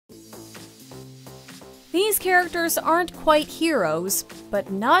These characters aren't quite heroes,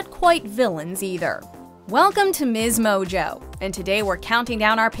 but not quite villains either. Welcome to MsMojo, and today we're counting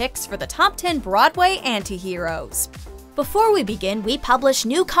down our picks for the top 10 Broadway anti-heroes. Before we begin, we publish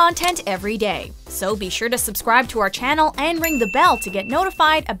new content every day, so be sure to subscribe to our channel and ring the bell to get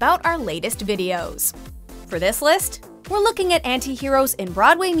notified about our latest videos. For this list, we're looking at anti-heroes in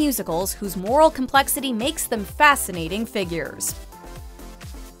Broadway musicals whose moral complexity makes them fascinating figures.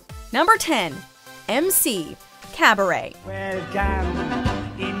 Number 10. MC, Cabaret. Welcome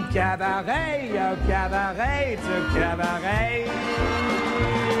in cabaret, oh cabaret, to cabaret.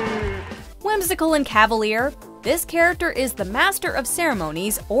 Whimsical and cavalier, this character is the master of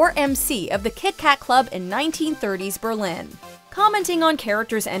ceremonies, or MC, of the Kit Kat Club in 1930s Berlin. Commenting on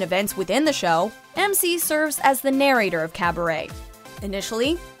characters and events within the show, MC serves as the narrator of Cabaret.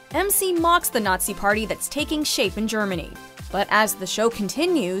 Initially, MC mocks the Nazi party that's taking shape in Germany. But as the show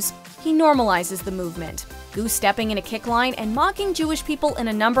continues, he normalizes the movement, goose-stepping in a kick line and mocking Jewish people in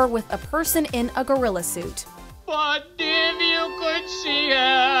a number with a person in a gorilla suit. But if you could see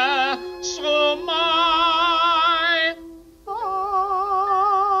her through my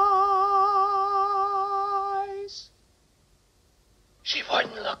eyes, she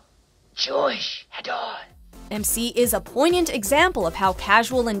wouldn't look Jewish at all. MC is a poignant example of how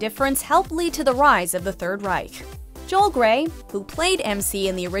casual indifference helped lead to the rise of the Third Reich. Joel Grey, who played MC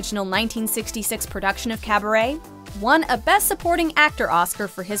in the original 1966 production of Cabaret, won a Best Supporting Actor Oscar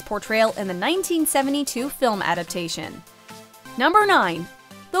for his portrayal in the 1972 film adaptation. Number 9.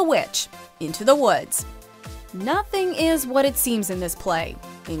 The Witch, Into the Woods. Nothing is what it seems in this play,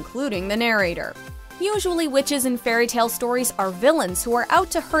 including the narrator. Usually witches in fairy tale stories are villains who are out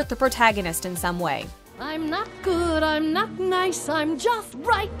to hurt the protagonist in some way. I'm not good, I'm not nice, I'm just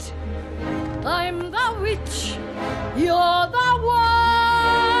right. I'm the witch, you're the world.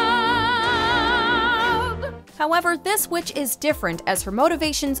 However, this witch is different as her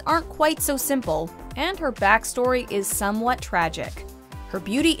motivations aren't quite so simple, and her backstory is somewhat tragic. Her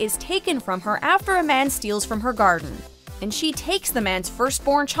beauty is taken from her after a man steals from her garden, and she takes the man's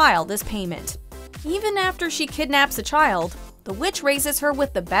firstborn child as payment. Even after she kidnaps a child, the witch raises her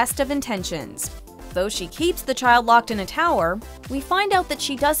with the best of intentions. Though she keeps the child locked in a tower, we find out that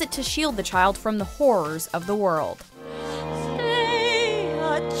she does it to shield the child from the horrors of the world. Stay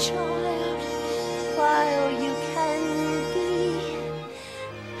a child while you can be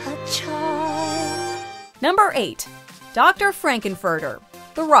a child. Number 8. Dr. Frankenfurter,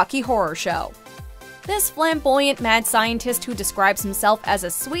 The Rocky Horror Show. This flamboyant mad scientist who describes himself as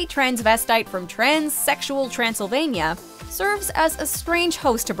a sweet transvestite from transsexual Transylvania serves as a strange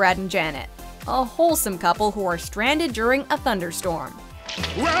host to Brad and Janet, a wholesome couple who are stranded during a thunderstorm.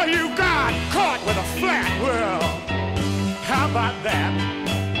 Well, you got caught with a flat world. How about that?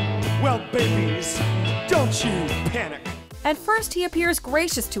 Well, babies, don't you panic. At first, he appears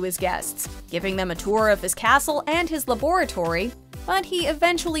gracious to his guests, giving them a tour of his castle and his laboratory, but he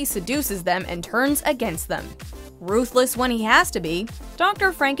eventually seduces them and turns against them. Ruthless when he has to be,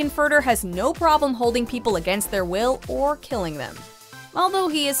 Dr. Frankenfurter has no problem holding people against their will or killing them. Although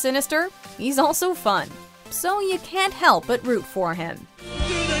he is sinister, he's also fun, so you can't help but root for him.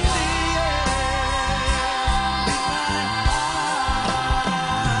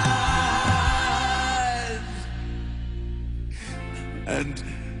 And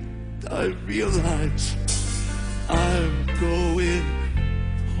I realize I'm going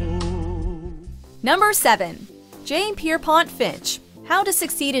home. Number 7. Jane Pierpont Finch, How to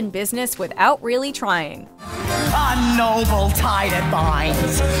Succeed in Business Without Really Trying. A noble tie that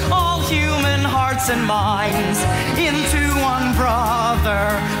binds all human hearts and minds into one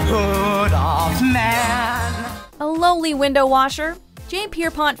brotherhood of man. A lowly window washer, Jane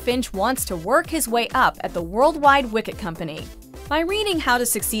Pierpont Finch wants to work his way up at the Worldwide Wicket Company. By reading How to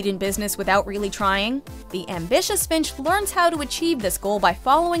Succeed in Business Without Really Trying, the ambitious Finch learns how to achieve this goal by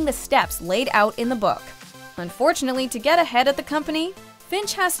following the steps laid out in the book. Unfortunately, to get ahead at the company,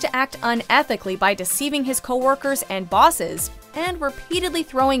 Finch has to act unethically by deceiving his coworkers and bosses, and repeatedly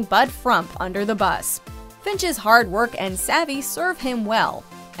throwing Bud Frump under the bus. Finch's hard work and savvy serve him well,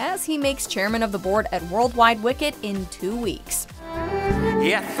 as he makes chairman of the board at Worldwide Wicket in 2 weeks.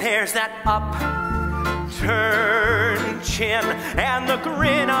 Yet there's that upturned chin and the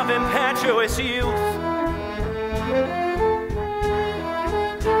grin of impetuous youth.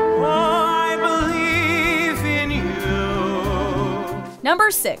 I believe in you.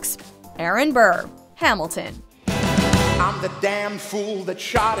 Number 6. Aaron Burr, Hamilton. I'm the damn fool that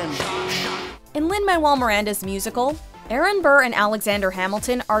shot him. In Lin-Manuel Miranda's musical, Aaron Burr and Alexander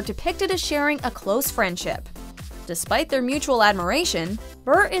Hamilton are depicted as sharing a close friendship. Despite their mutual admiration,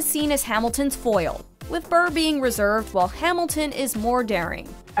 Burr is seen as Hamilton's foil, with Burr being reserved while Hamilton is more daring.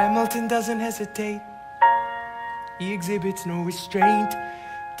 Hamilton doesn't hesitate. He exhibits no restraint.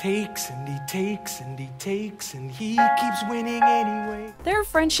 Takes and he takes and he takes and he keeps winning anyway. Their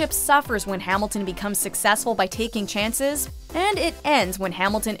friendship suffers when Hamilton becomes successful by taking chances, and it ends when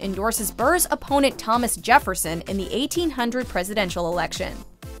Hamilton endorses Burr's opponent Thomas Jefferson in the 1800 presidential election.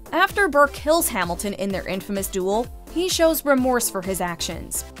 After Burr kills Hamilton in their infamous duel, he shows remorse for his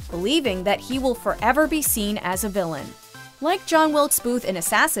actions, believing that he will forever be seen as a villain. Like John Wilkes Booth in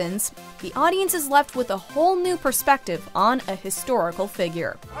Assassins, the audience is left with a whole new perspective on a historical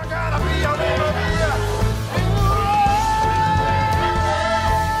figure.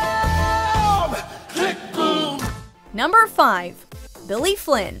 Number 5. Billy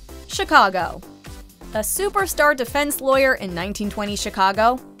Flynn, Chicago. A superstar defense lawyer in 1920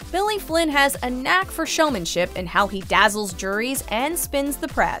 Chicago, Billy Flynn has a knack for showmanship in how he dazzles juries and spins the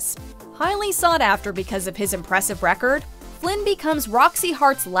press. Highly sought after because of his impressive record, Flynn becomes Roxy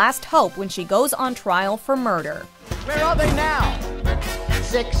Hart's last hope when she goes on trial for murder. Where are they now?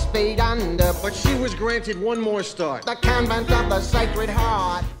 6 feet under, but she was granted one more start. The convent of the Sacred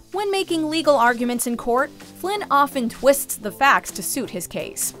Heart. When making legal arguments in court, Flynn often twists the facts to suit his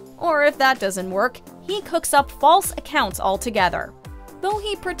case. Or if that doesn't work, he cooks up false accounts altogether. Though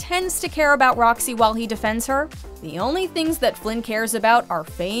he pretends to care about Roxy while he defends her, the only things that Flynn cares about are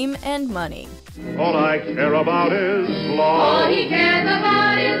fame and money. All I care about is love. All he cares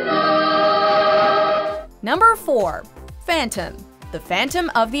about is love. Number 4. Phantom, the Phantom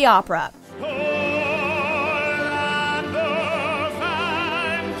of the Opera.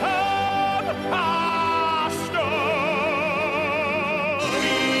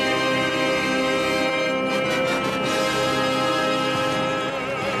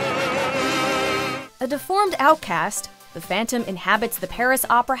 A deformed outcast, the Phantom inhabits the Paris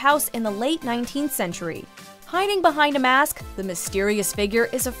Opera House in the late 19th century. Hiding behind a mask, the mysterious figure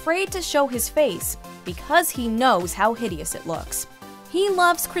is afraid to show his face because he knows how hideous it looks. He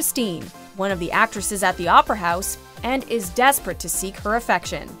loves Christine, one of the actresses at the Opera House, and is desperate to seek her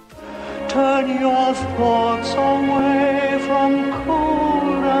affection. Turn your thoughts away from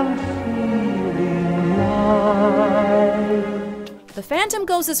cold and feeling light. The Phantom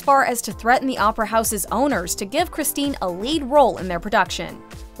goes as far as to threaten the Opera House's owners to give Christine a lead role in their production,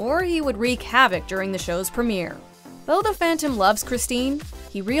 or he would wreak havoc during the show's premiere. Though the Phantom loves Christine,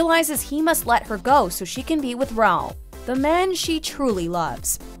 he realizes he must let her go so she can be with Raoul, the man she truly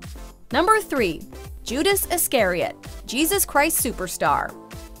loves. Number 3. Judas Iscariot, Jesus Christ Superstar.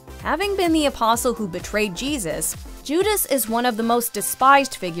 Having been the apostle who betrayed Jesus, Judas is one of the most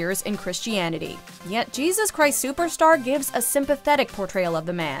despised figures in Christianity. Yet Jesus Christ Superstar gives a sympathetic portrayal of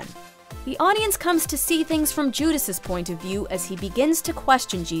the man. The audience comes to see things from Judas's point of view as he begins to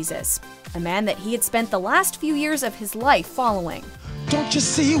question Jesus, a man that he had spent the last few years of his life following. Don't you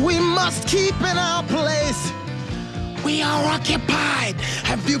see we must keep in our place? We are occupied.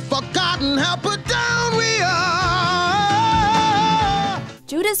 Have you forgotten how put down we are?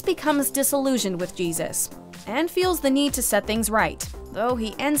 Judas becomes disillusioned with Jesus and feels the need to set things right, though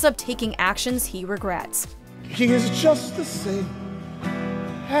he ends up taking actions he regrets. He is just the same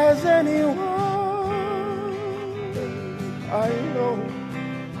as anyone I know.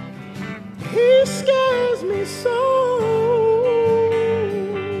 He scares me so.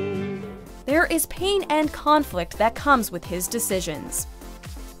 There is pain and conflict that comes with his decisions.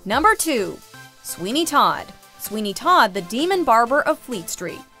 Number 2. Sweeney Todd. Sweeney Todd, the demon barber of Fleet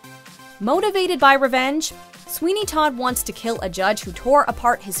Street. Motivated by revenge, Sweeney Todd wants to kill a judge who tore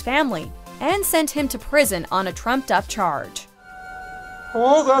apart his family and sent him to prison on a trumped-up charge.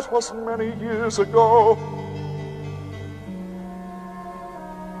 Oh, that was many years ago.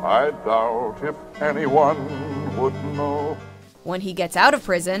 I doubt if anyone would know. When he gets out of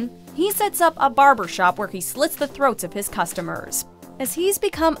prison, he sets up a barber shop where he slits the throats of his customers, as he's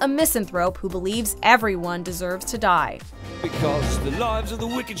become a misanthrope who believes everyone deserves to die. Because the lives of the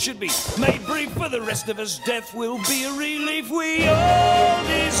wicked should be made brief, for the rest of us death will be a relief. We all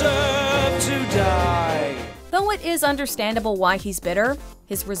deserve to die. Though it is understandable why he's bitter,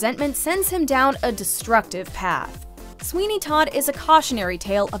 his resentment sends him down a destructive path. Sweeney Todd is a cautionary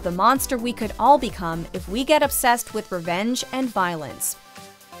tale of the monster we could all become if we get obsessed with revenge and violence.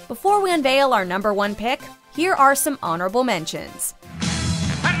 Before we unveil our number 1 pick, here are some honorable mentions.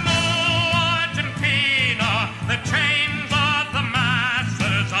 Argentina, the chains of the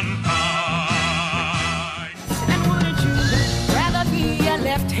masses untied. And wouldn't you rather be a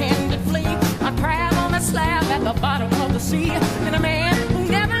left-handed flea, a crab on a slab at the bottom of the sea, than a man who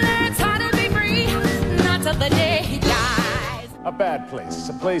never learns how to be free, not till the day he dies? A bad place,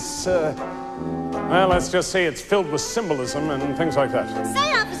 a place Well, let's just say it's filled with symbolism and things like that.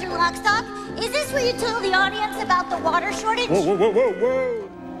 Say, Officer Lockstock, is this where you tell the audience about the water shortage? Whoa, whoa, whoa, whoa, whoa.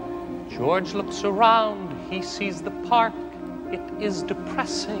 George looks around, he sees the park, it is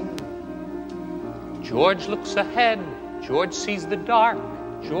depressing. George looks ahead, George sees the dark,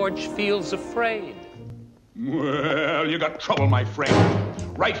 George feels afraid. Well, you got trouble, my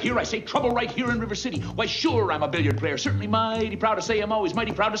friend. Right here, I say trouble right here in River City. Why, sure, I'm a billiard player. Certainly mighty proud to say I'm always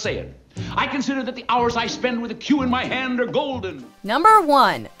mighty proud to say it. I consider that the hours I spend with a cue in my hand are golden. Number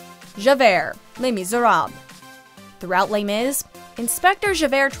 1. Javert, Les Miserables. Throughout Les Mis, Inspector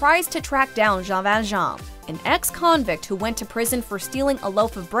Javert tries to track down Jean Valjean, an ex-convict who went to prison for stealing a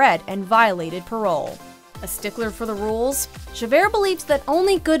loaf of bread and violated parole. A stickler for the rules, Javert believes that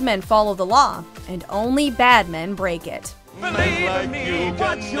only good men follow the law, and only bad men break it. Believe in me,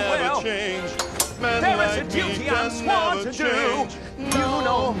 what you will. There is a duty I'm sworn to do. You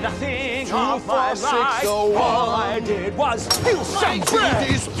know nothing of my life. All I did was steal some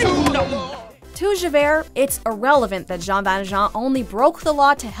bread. You know. To Javert, it's irrelevant that Jean Valjean only broke the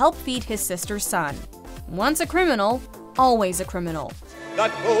law to help feed his sister's son. Once a criminal, always a criminal.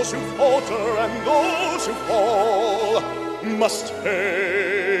 That those who falter and those who fall must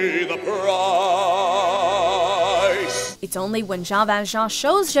pay the price. It's only when Jean Valjean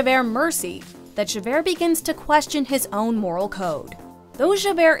shows Javert mercy that Javert begins to question his own moral code. Though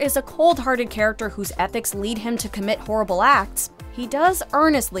Javert is a cold-hearted character whose ethics lead him to commit horrible acts, he does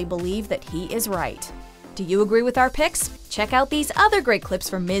earnestly believe that he is right. Do you agree with our picks? Check out these other great clips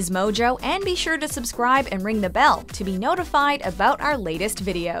from MsMojo and be sure to subscribe and ring the bell to be notified about our latest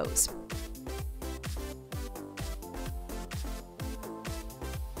videos.